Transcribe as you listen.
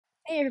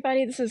Hey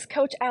everybody, this is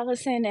Coach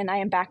Allison and I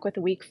am back with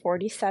week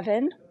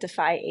 47,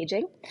 Defy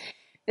Aging.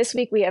 This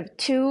week we have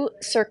two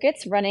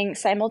circuits running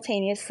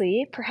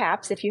simultaneously.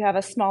 Perhaps if you have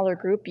a smaller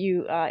group,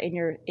 you in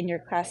your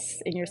class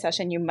in your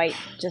session, you might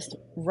just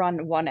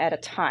run one at a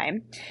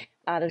time.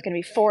 There's going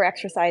to be 4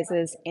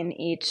 exercises in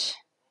each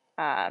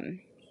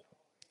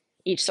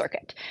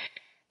circuit.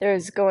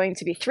 There's going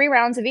to be 3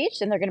 rounds of each,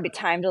 and they're going to be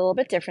timed a little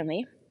bit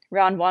differently.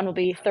 Round 1 will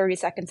be 30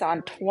 seconds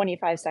on,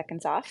 25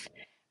 seconds off.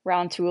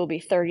 Round 2 will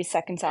be 30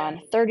 seconds on,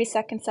 30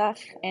 seconds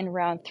off, and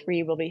round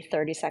 3 will be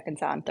 30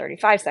 seconds on,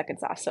 35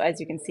 seconds off. So as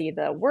you can see,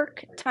 the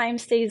work time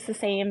stays the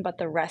same, but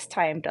the rest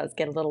time does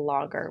get a little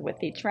longer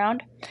with each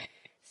round.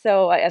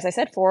 So as I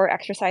said, 4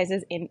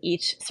 exercises in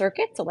each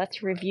circuit. So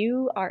let's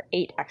review our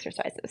 8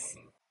 exercises.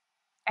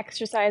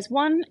 Exercise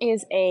 1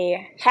 is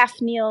a half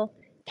kneel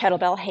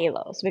kettlebell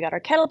halo. So we got our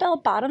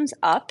kettlebell bottoms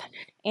up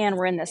and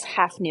we're in this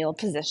half kneel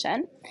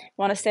position.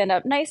 Want to stand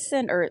up nice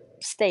or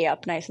stay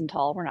up nice and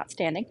tall. We're not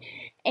standing.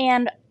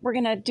 And we're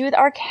going to do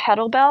our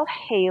kettlebell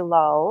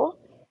halo.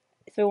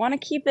 So we want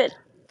to keep it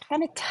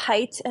kind of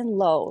tight and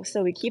low.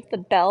 So we keep the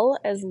bell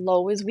as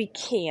low as we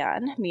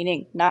can,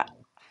 meaning not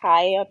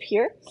high up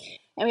here.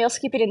 And we also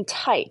keep it in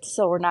tight,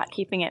 so we're not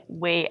keeping it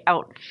way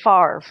out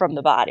far from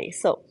the body.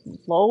 So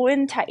low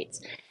and tight.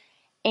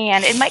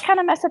 And it might kind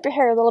of mess up your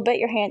hair a little bit.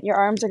 Your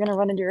arms are going to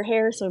run into your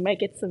hair, so we might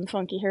get some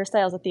funky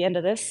hairstyles at the end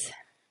of this.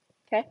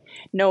 Okay,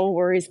 no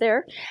worries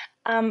there.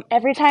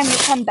 Every time you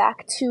come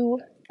back to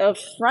the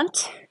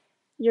front,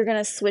 you're going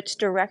to switch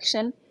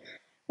direction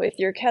with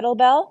your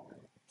kettlebell.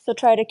 So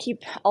try to keep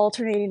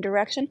alternating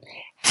direction.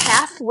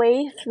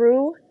 Halfway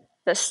through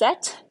the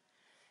set,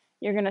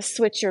 you're going to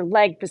switch your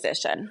leg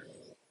position.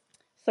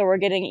 So we're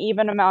getting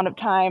even amount of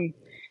time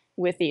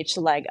with each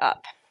leg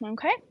up.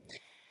 Okay.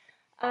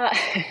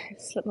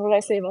 So what did I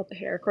say about the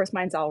hair? Of course,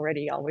 mine's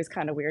already always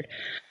kind of weird.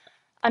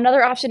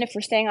 Another option, if we're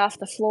staying off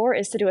the floor,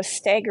 is to do a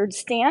staggered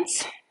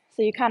stance.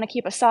 So you kind of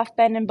keep a soft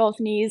bend in both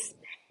knees,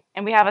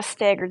 and we have a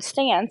staggered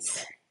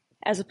stance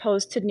as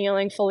opposed to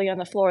kneeling fully on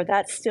the floor.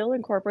 That still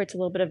incorporates a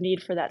little bit of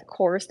need for that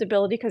core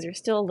stability because you're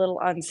still a little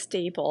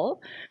unstable,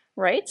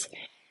 right?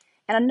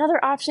 And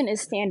another option is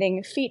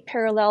standing feet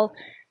parallel,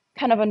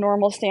 kind of a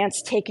normal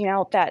stance, taking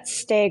out that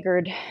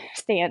staggered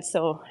stance.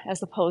 So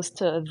as opposed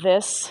to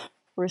this,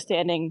 we're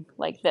standing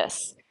like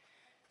this.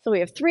 So we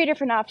have 3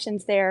 different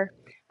options there,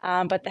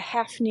 but the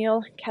half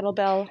kneel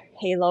kettlebell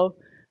halo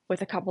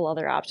with a couple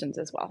other options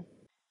as well.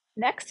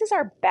 Next is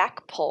our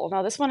back pull.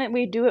 Now this one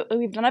we've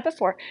done it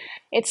before.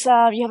 It's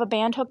you have a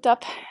band hooked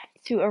up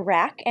to a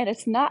rack, and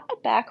it's not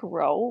a back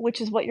row, which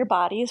is what your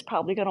body is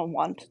probably going to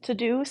want to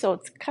do. So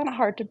it's kind of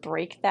hard to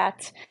break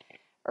that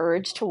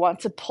urge to want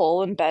to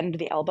pull and bend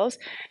the elbows.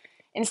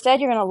 Instead,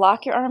 you're going to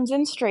lock your arms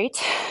in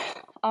straight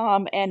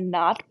and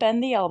not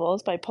bend the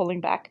elbows by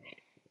pulling back.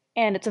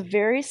 And it's a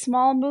very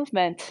small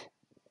movement.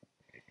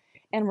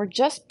 And we're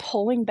just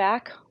pulling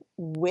back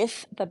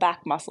with the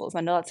back muscles.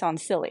 I know that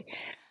sounds silly,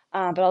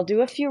 but I'll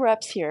do a few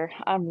reps here.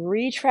 I'm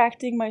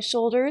retracting my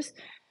shoulders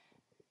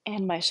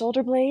and my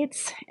shoulder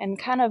blades. And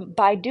kind of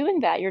by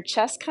doing that, your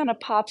chest kind of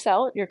pops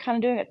out. You're kind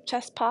of doing a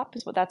chest pop,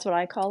 that's what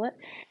I call it.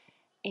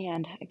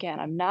 And again,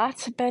 I'm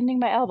not bending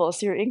my elbows.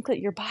 So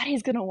your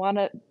body's going to want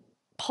to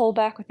pull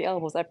back with the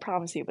elbows, I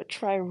promise you, but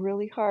try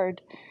really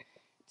hard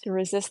to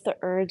resist the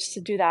urge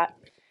to do that.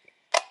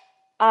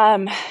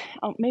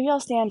 Maybe I'll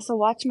stand. So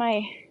watch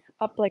my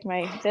up like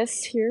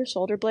this here,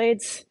 shoulder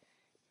blades,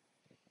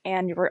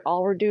 and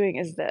all we're doing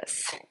is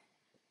this.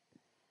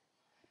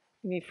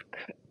 Maybe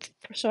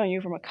showing you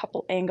from a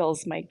couple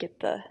angles might get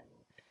the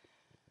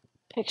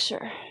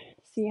picture.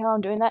 See how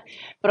I'm doing that?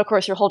 But of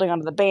course, you're holding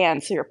onto the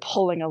band, so you're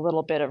pulling a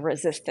little bit of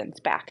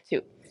resistance back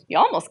too. You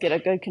almost get a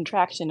good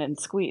contraction and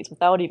squeeze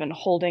without even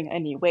holding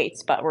any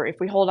weights. But if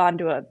we hold on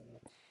to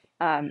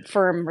a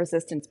firm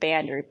resistance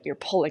band, you're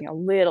pulling a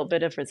little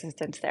bit of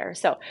resistance there.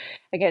 So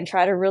again,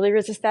 try to really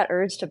resist that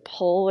urge to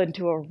pull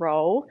into a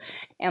row,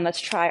 and let's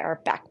try our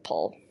back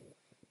pull.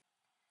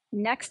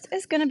 Next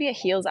is going to be a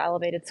heels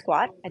elevated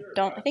squat.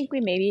 I think we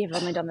maybe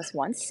have only done this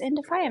once in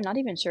Defy. I'm not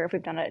even sure if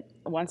we've done it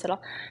once at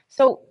all.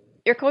 So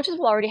your coaches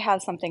will already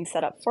have something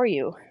set up for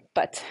you,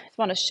 but I just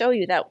want to show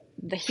you that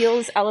the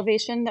heels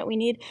elevation that we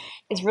need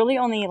is really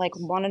only like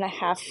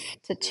 1.5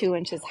 to 2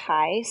 inches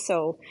high.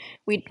 So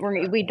we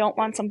don't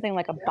want something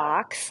like a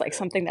box, like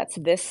something that's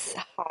this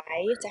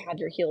high to have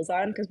your heels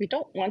on, because we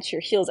don't want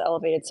your heels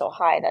elevated so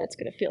high that it's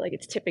going to feel like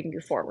it's tipping you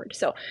forward.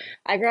 So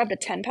I grabbed a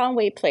 10-pound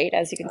weight plate.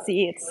 As you can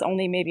see, it's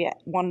only maybe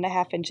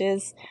 1.5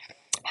 inches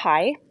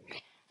high.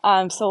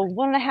 So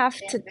 1.5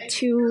 to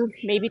 2,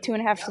 maybe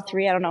 2.5 to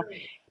 3, I don't know,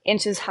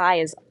 inches high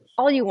is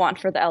all you want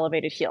for the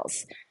elevated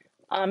heels.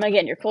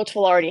 Again, your coach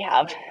will already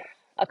have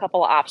a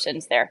couple of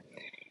options there.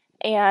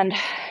 And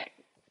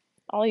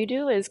all you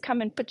do is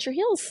come and put your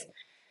heels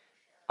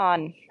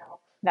on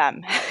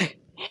them.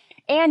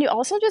 And you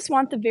also just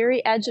want the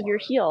very edge of your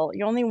heel.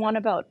 You only want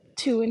about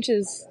 2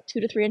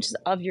 to 3 inches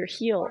of your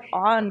heel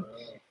on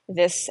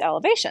this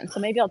elevation. So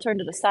maybe I'll turn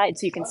to the side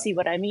so you can see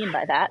what I mean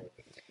by that.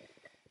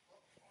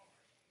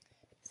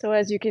 So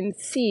as you can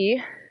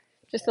see,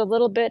 just a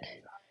little bit,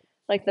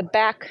 like the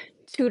back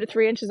 2 to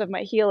 3 inches of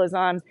my heel is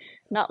on,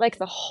 not like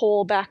the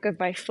whole back of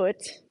my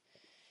foot,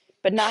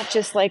 but not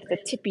just like the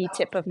tippy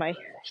tip of my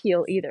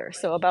heel either.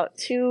 So about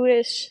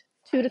 2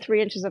 to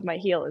 3 inches of my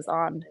heel is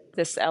on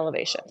this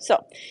elevation.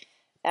 So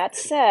that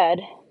said,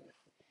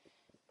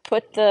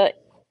 put the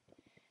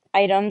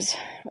items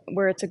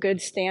where it's a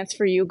good stance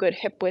for you, good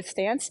hip width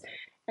stance,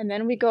 and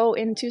then we go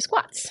into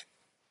squats.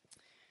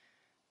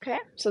 Okay,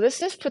 so this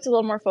just puts a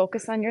little more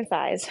focus on your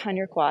thighs, on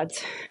your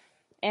quads,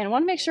 and I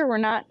want to make sure we're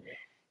not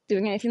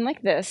doing anything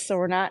like this.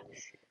 So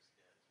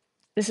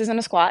this isn't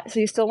a squat, so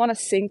you still want to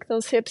sink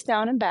those hips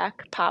down and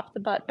back, pop the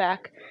butt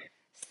back,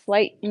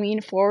 slight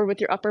lean forward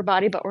with your upper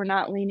body, but we're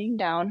not leaning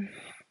down.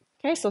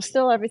 Okay, so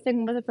still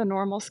everything with the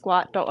normal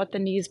squat. Don't let the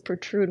knees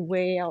protrude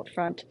way out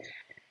front.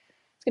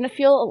 It's going to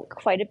feel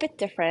quite a bit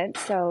different,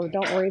 so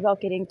don't worry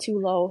about getting too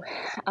low.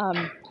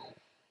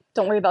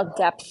 Don't worry about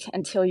depth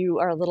until you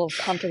are a little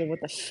comfortable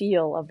with the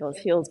feel of those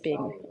heels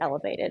being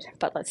elevated,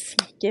 but let's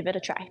give it a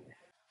try.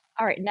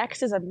 All right,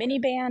 next is a mini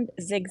band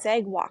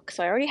zigzag walk.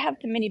 So I already have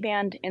the mini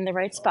band in the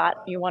right spot.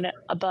 You want it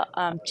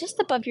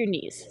just above your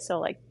knees, so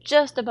like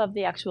just above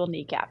the actual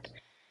kneecap.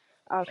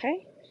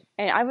 Okay,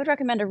 and I would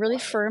recommend a really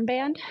firm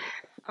band.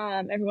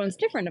 Everyone's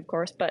different, of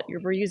course, but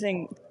we're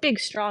using big,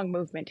 strong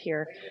movement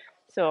here.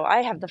 So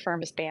I have the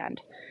firmest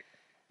band.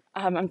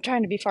 I'm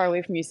trying to be far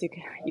away from you so you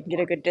can get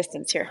a good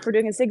distance here. We're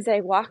doing a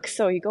zigzag walk,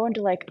 so you go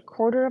into like a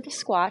quarter of a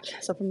squat.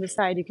 So from the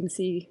side you can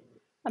see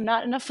I'm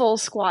not in a full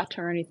squat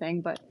or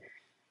anything, but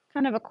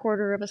kind of a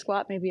quarter of a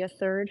squat, maybe a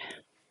third.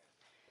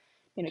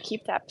 I'm going to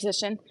keep that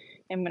position.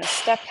 I'm going to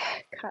step,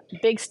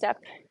 big step,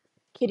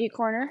 kitty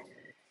corner,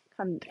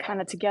 come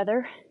kind of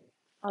together,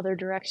 other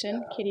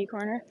direction, kitty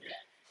corner.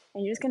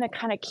 And you're just going to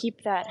kind of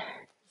keep that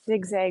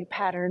zigzag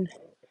pattern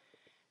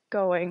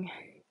going.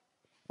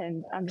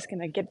 And I'm just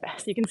going to get back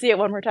so you can see it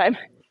one more time.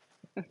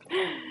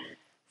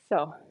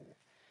 So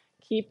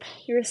keep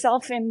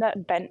yourself in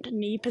that bent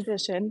knee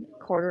position,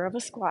 quarter of a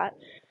squat.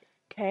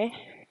 Okay.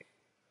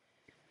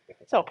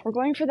 So we're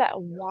going for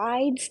that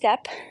wide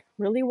step,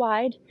 really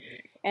wide,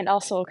 and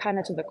also kind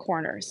of to the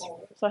corners.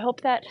 So I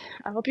hope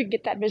you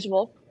get that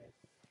visual.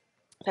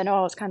 I know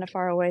I was kind of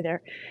far away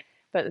there,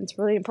 but it's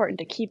really important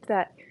to keep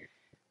that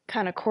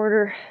kind of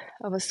quarter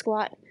of a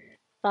squat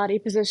body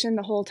position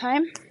the whole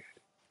time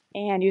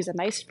and use a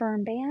nice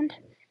firm band.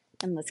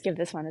 And let's give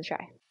this one a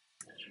try.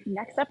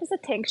 Next up is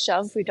a tank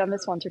shove. We've done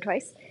this once or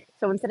twice.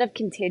 So instead of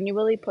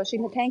continually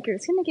pushing the tank, you're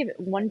just going to give it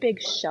one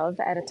big shove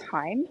at a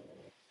time.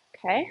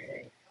 Okay.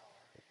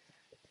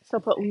 So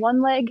put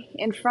one leg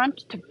in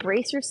front to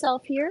brace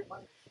yourself here.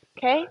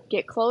 Okay,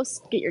 get close,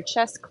 get your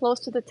chest close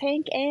to the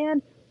tank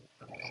and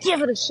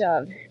give it a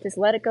shove. Just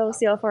let it go,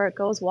 see how far it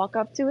goes, walk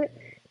up to it,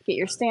 get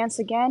your stance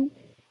again,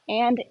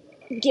 and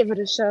give it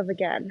a shove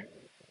again.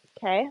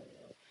 Okay?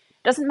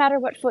 Doesn't matter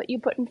what foot you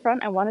put in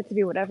front, I want it to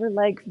be whatever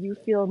leg you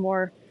feel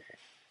more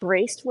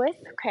braced with,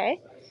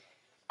 okay?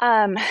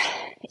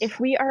 If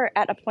we are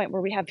at a point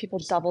where we have people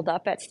doubled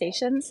up at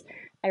stations,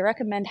 I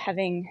recommend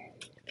having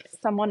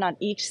someone on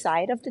each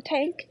side of the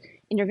tank,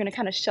 and you're going to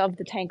kind of shove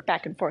the tank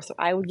back and forth. So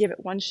I would give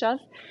it one shove,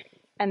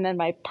 and then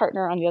my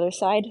partner on the other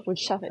side would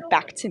shove it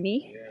back to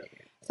me.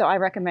 So I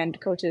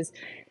recommend coaches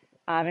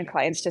and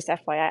clients, just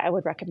FYI, I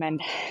would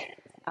recommend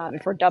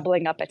if we're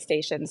doubling up at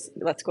stations,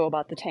 let's go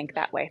about the tank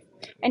that way.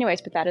 Anyways,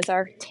 but that is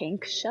our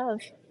tank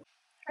shove.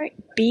 All right,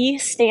 B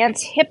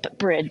stance hip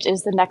bridge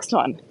is the next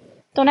one.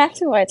 Don't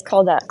ask me why it's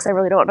called that, because I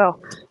really don't know.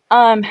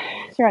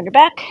 So you're on your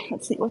back.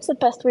 Let's see, what's the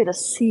best way to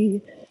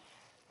see?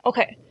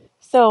 Okay,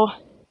 so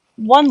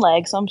one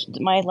leg, so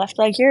my left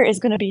leg here is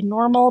going to be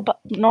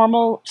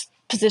normal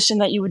position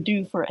that you would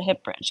do for a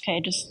hip bridge.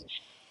 Okay, just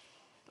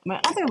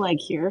my other leg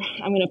here,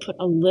 I'm going to put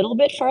a little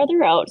bit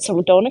farther out,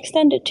 so don't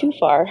extend it too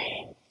far.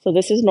 So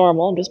this is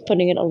normal. I'm just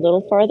putting it a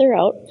little farther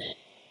out,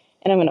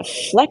 and I'm going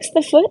to flex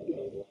the foot,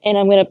 and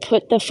I'm going to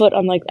put the foot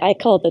on, like, I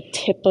call it the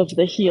tip of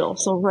the heel.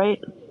 So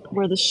right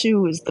where the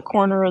shoe is, the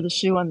corner of the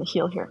shoe on the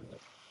heel here.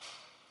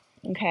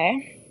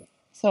 Okay.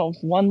 So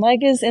one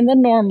leg is in the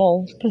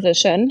normal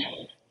position.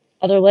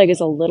 Other leg is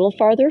a little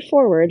farther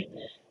forward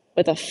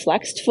with a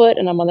flexed foot,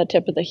 and I'm on the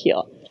tip of the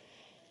heel.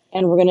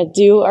 And we're going to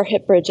do our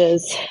hip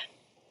bridges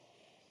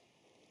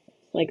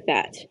like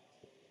that.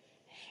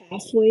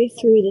 Halfway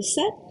through the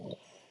set,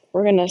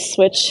 we're going to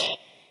switch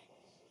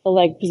the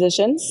leg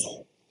positions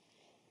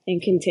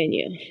and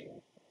continue.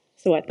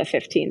 So at the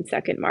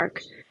 15-second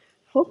mark.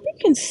 Hope you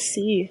can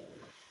see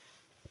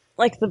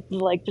like the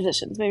leg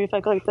positions. Maybe if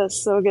I go like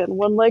this. So again,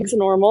 one leg's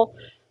normal,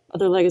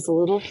 other leg is a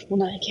little, well,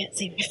 now I can't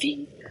see my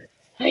feet.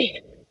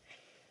 Hi.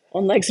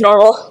 One leg's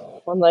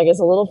normal, one leg is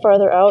a little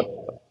farther out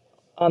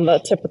on the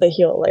tip of the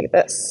heel like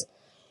this.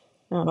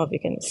 I don't know if you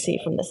can see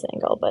from this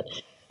angle, but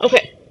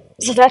okay.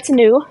 So that's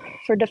new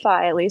for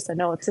Defy, at least. I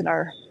know it's in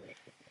our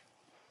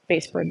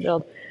baseboard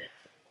build.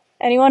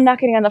 Anyone not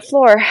getting on the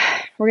floor,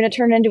 we're going to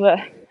turn into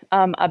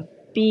a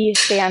B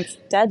stance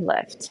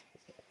deadlift.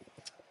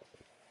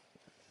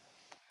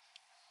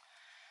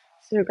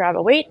 So you grab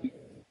a weight.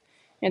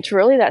 It's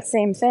really that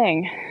same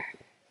thing.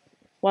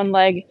 One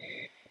leg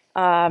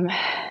um,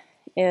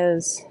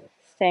 is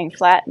staying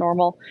flat,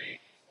 normal.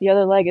 The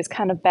other leg is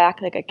kind of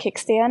back like a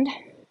kickstand.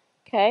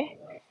 Okay.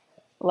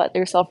 Let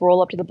yourself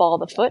roll up to the ball of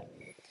the foot.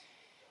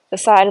 The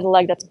side of the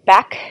leg that's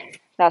back,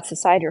 that's the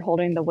side you're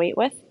holding the weight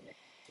with.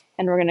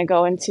 And we're going to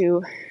go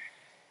into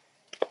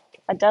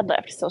a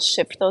deadlift. So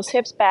shift those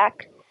hips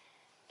back.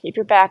 Keep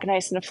your back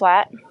nice and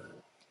flat.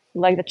 The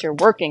leg that you're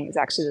working is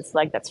actually this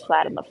leg that's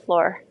flat on the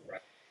floor.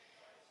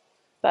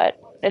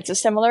 But it's a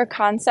similar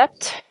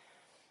concept,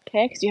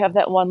 okay, because you have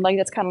that one leg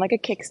that's kind of like a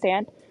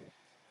kickstand.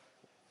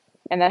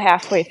 And then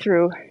halfway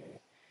through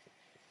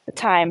the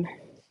time,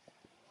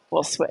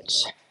 we'll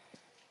switch.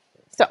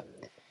 So,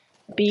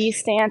 B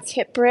stance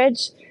hip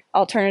bridge.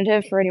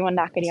 Alternative for anyone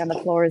not getting on the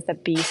floor is the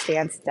B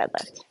stance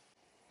deadlift.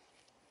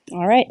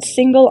 All right,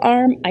 single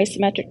arm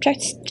isometric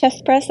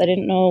chest press. I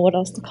didn't know what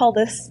else to call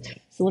this,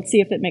 so let's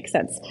see if it makes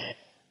sense.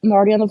 I'm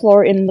already on the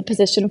floor in the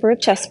position for a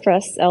chest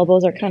press.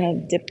 Elbows are kind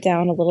of dipped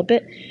down a little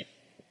bit.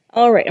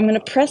 All right, I'm going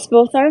to press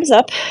both arms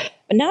up,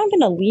 but now I'm going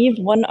to leave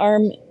one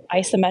arm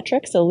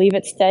isometric, so leave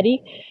it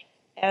steady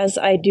as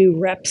I do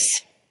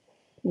reps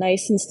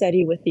nice and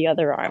steady with the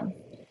other arm.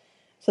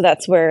 So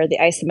that's where the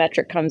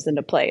isometric comes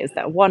into play, is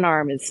that one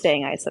arm is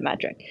staying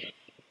isometric.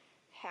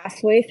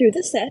 Halfway through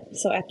the set,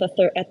 so at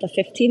the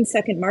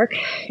 15-second mark,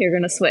 you're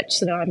going to switch.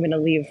 So now I'm going to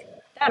leave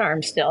that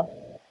arm still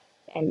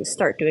and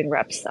start doing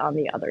reps on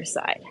the other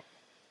side.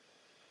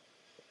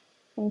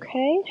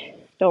 Okay,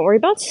 don't worry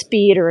about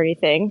speed or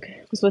anything,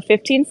 because with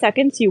 15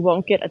 seconds you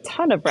won't get a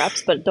ton of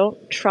reps, but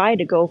don't try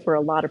to go for a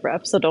lot of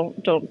reps, so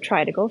don't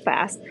try to go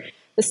fast.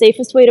 The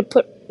safest way to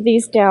put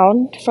these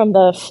down from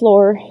the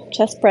floor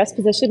chest press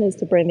position is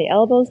to bring the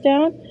elbows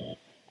down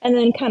and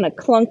then kind of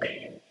clunk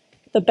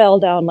the bell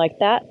down like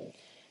that.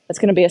 That's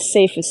going to be the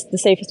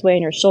safest way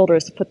in your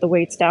shoulders to put the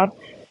weights down.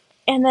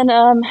 And then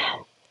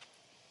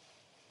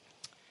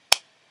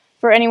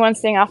for anyone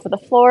staying off of the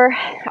floor,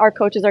 our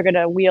coaches are going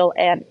to wheel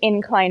an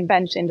incline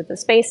bench into the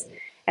space.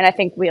 And I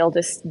think we'll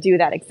just do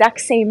that exact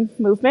same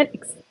movement,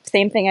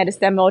 same thing I just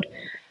demoed,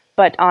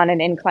 but on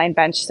an incline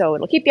bench. So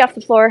it'll keep you off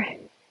the floor,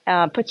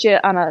 put you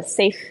on a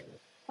safe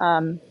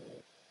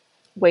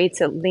way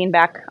to lean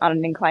back on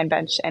an incline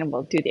bench, and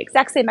we'll do the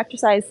exact same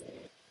exercise,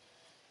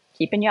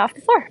 keeping you off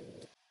the floor.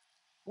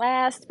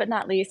 Last but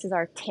not least is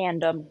our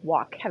tandem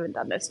walk. Haven't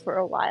done this for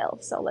a while,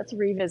 so let's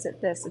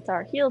revisit this. It's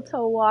our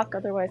heel-toe walk,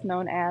 otherwise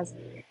known as,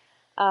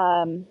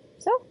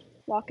 so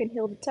walking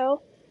heel to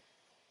toe,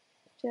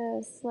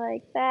 just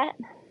like that.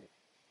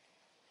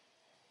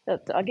 So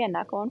again,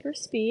 not going for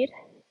speed.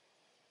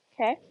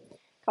 Okay,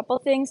 couple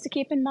things to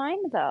keep in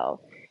mind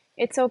though.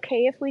 It's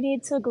okay if we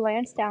need to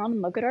glance down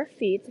and look at our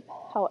feet.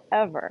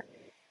 However,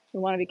 we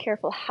want to be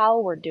careful how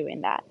we're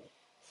doing that.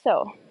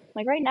 So,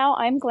 like right now,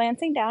 I'm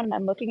glancing down and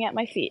I'm looking at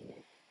my feet.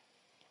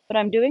 But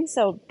I'm doing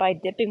so by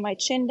dipping my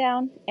chin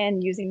down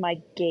and using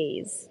my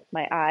gaze,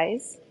 my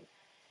eyes.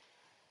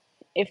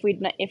 If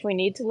we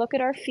need to look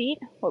at our feet,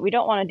 what we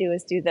don't want to do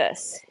is do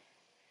this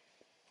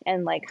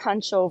and like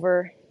hunch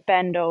over,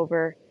 bend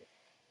over,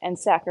 and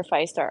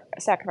sacrifice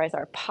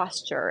our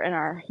posture and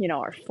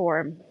our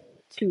form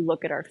to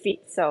look at our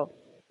feet. So,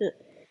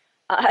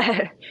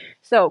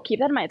 so keep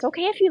that in mind. It's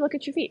okay if you look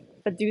at your feet,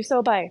 but do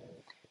so by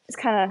just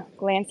kind of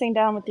glancing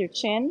down with your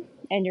chin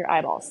and your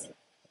eyeballs.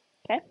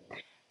 Okay.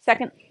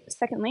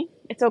 Secondly,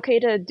 it's okay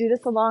to do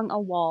this along a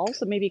wall.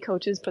 So maybe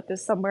coaches put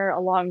this somewhere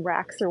along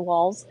racks or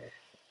walls.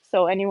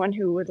 So anyone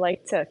who would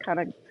like to kind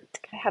of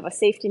have a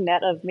safety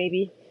net of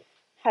maybe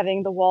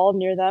having the wall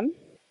near them,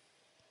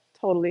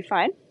 totally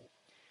fine.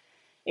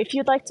 If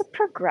you'd like to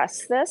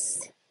progress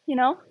this,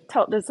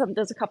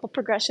 there's a couple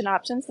progression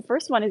options. The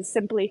first one is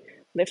simply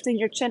lifting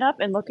your chin up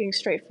and looking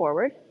straight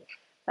forward.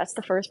 That's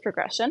the first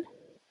progression.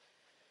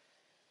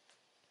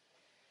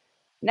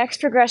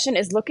 Next progression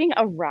is looking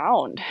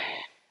around,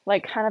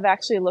 like kind of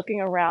actually looking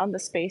around the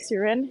space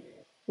you're in,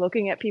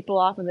 looking at people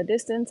off in the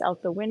distance,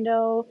 out the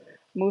window,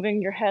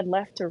 moving your head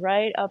left to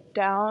right, up,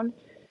 down.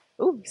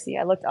 Ooh, see,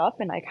 I looked up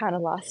and I kind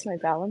of lost my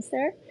balance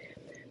there.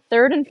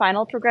 Third and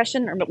final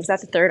progression, or was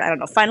that the third? I don't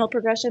know. Final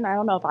progression, I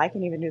don't know if I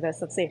can even do this.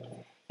 Let's see.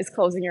 Is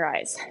closing your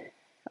eyes.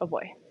 Oh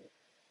boy.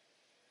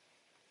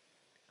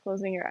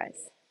 Closing your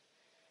eyes.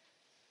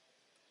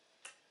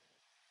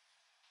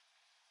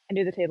 I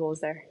knew the table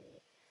was there.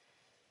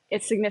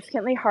 It's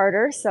significantly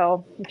harder,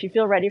 so if you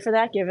feel ready for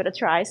that, give it a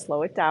try,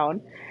 slow it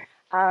down.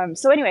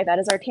 So anyway, that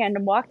is our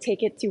tandem walk.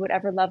 Take it to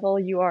whatever level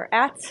you are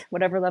at,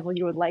 whatever level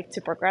you would like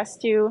to progress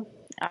to.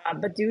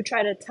 But do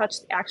try to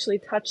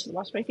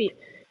watch my feet,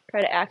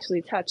 try to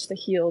actually touch the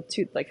heel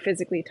to, like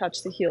physically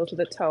touch the heel to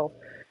the toe.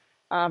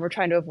 We're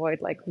trying to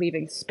avoid like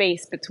leaving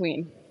space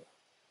between.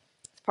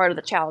 Part of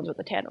the challenge with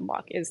the tandem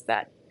walk is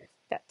that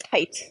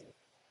tight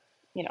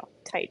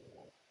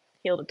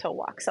heel to toe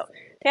walk. So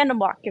tandem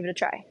walk, give it a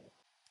try.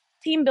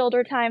 Team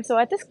builder time. So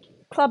at this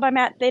club I'm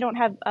at, we don't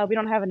have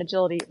an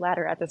agility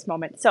ladder at this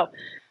moment. So,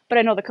 but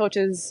I know the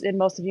coaches and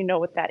most of you know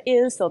what that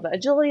is. So the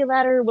agility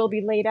ladder will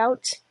be laid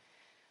out,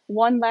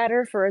 one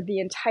ladder for the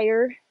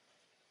entire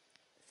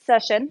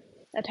session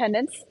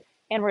attendance,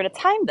 And we're going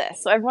to time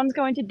this. So everyone's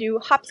going to do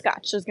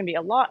hopscotch. There's going to be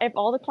a lot, if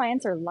all the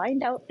clients are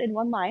lined out in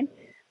one line,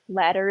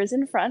 ladder is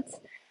in front,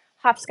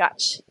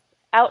 hopscotch.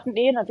 Out and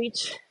in of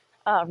each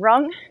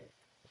rung.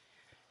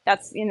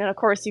 That's, of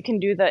course, you can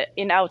do the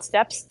in-out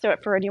steps. So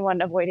for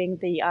anyone avoiding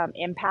the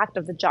impact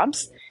of the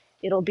jumps,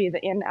 it'll be the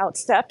in-out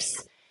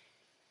steps.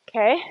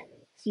 Okay,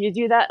 so you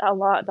do that a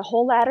lot, the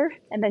whole ladder,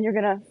 and then you're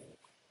going to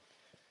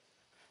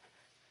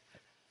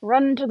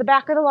run to the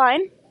back of the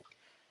line.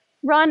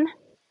 Run,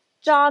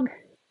 jog,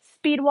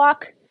 speed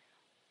walk,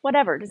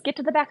 whatever. Just get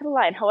to the back of the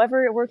line,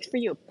 however it works for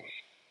you.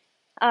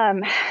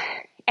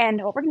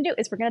 And what we're going to do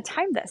is we're going to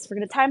time this. We're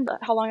going to time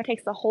how long it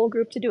takes the whole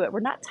group to do it. We're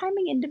not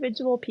timing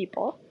individual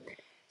people.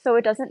 So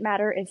it doesn't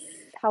matter if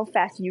how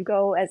fast you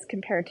go as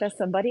compared to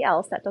somebody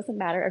else. That doesn't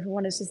matter.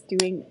 Everyone is just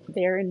doing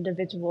their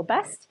individual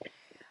best.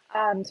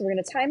 So we're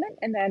going to time it,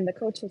 and then the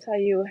coach will tell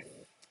you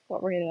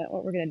what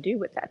we're gonna do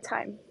with that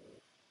time.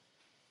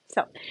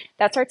 So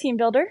that's our team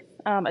builder,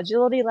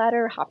 agility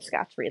ladder,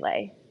 hopscotch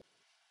relay.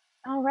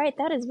 All right,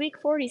 that is week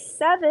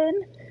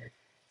 47.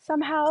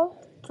 Somehow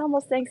it's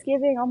almost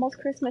Thanksgiving, almost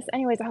Christmas.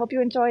 Anyways, I hope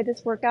you enjoyed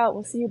this workout.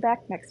 We'll see you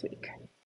back next week.